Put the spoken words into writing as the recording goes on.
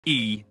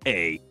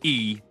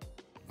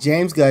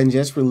James Gunn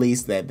just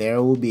released that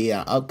there will be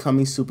an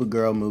upcoming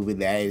Supergirl movie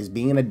that is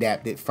being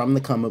adapted from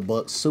the comic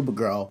book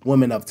Supergirl,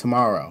 Woman of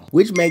Tomorrow,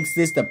 which makes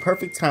this the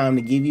perfect time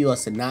to give you a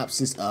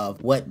synopsis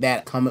of what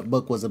that comic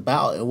book was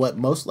about and what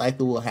most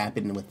likely will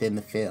happen within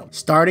the film.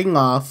 Starting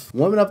off,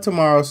 Woman of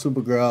Tomorrow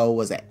Supergirl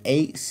was an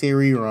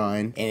 8-series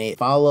run, and it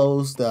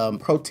follows the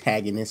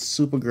protagonist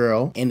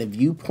Supergirl in the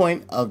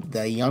viewpoint of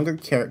the younger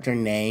character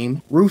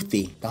named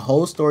Ruthie. The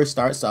whole story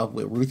starts off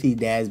with Ruthie's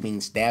dad being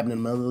stabbed in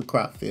the middle of the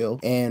crop field,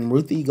 and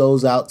Ruthie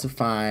goes out to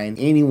find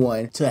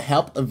anyone to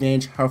help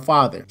avenge her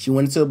father. She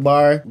went into a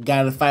bar,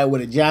 got in a fight with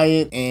a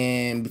giant,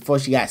 and before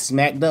she got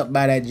smacked up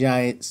by that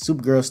giant,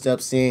 Supergirl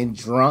steps in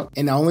drunk.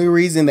 And the only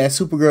reason that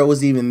Supergirl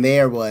was even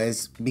there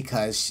was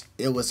because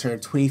it was her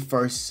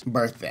 21st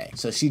birthday.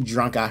 So she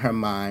drunk out her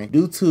mind.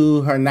 Due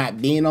to her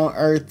not being on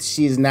Earth,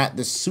 she is not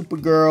the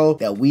Supergirl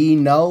that we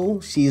know.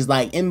 She's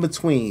like in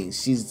between.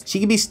 She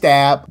can be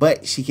stabbed,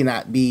 but she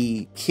cannot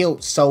be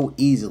killed so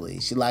easily.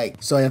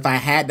 So if I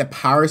had to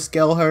power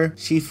scale her,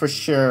 she for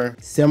sure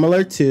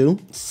similar to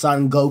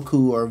Son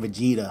Goku or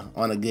Vegeta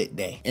on a good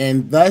day.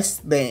 And thus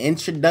the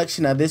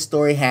introduction of this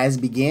story has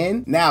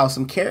begun. Now,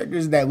 some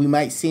characters that we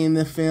might see in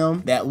the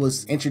film that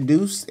was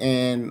introduced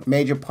in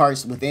major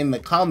parts within the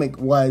comic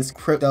was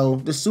Crypto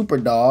the Super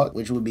Dog,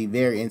 which would be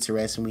very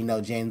interesting. We know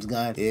James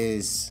Gunn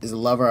is a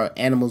lover of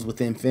animals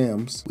within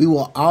films. We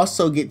will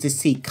also get to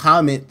see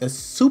Comet the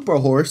Super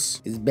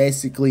Horse. Is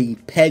basically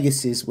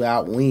Pegasus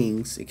without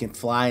wings. It can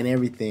fly and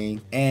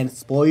everything. And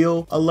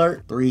spoil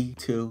alert, 3,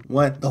 2,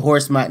 1, the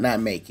horse might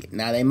not make it.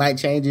 Now they might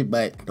change it,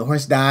 but the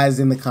horse dies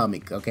in the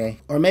comic, okay?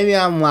 Or maybe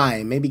I'm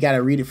lying. Maybe you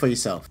gotta read it for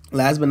yourself.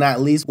 Last but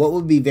not least, what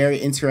would be very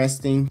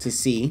interesting to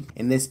see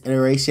in this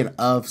iteration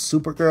of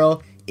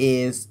Supergirl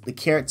is the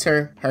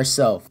character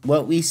herself.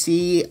 What we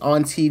see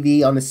on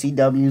TV on the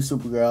CW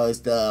Supergirl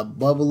is the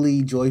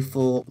bubbly,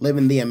 joyful,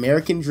 living the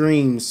American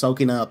dream,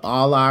 soaking up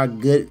all our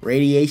good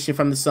radiation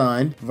from the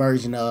sun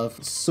version of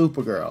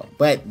Supergirl.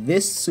 But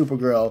this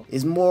Supergirl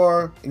is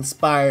more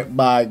inspired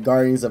by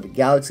Guardians of the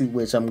Galaxy,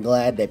 which I'm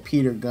glad that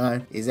Peter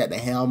Gunn is at the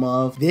helm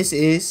of. This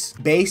is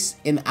based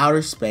in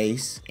outer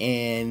space,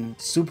 and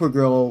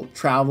Supergirl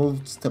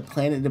travels to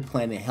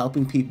planet,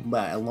 helping people,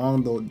 but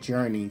along the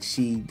journey,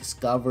 she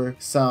discovers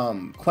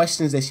some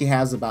questions that she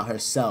has about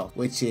herself,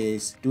 which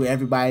is, do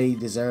everybody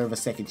deserve a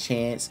second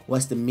chance?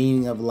 What's the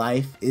meaning of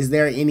life? Is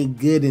there any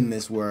good in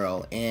this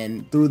world?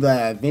 And through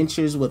the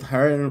adventures with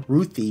her and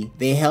Ruthie,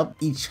 they help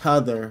each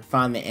other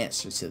find the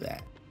answer to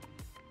that.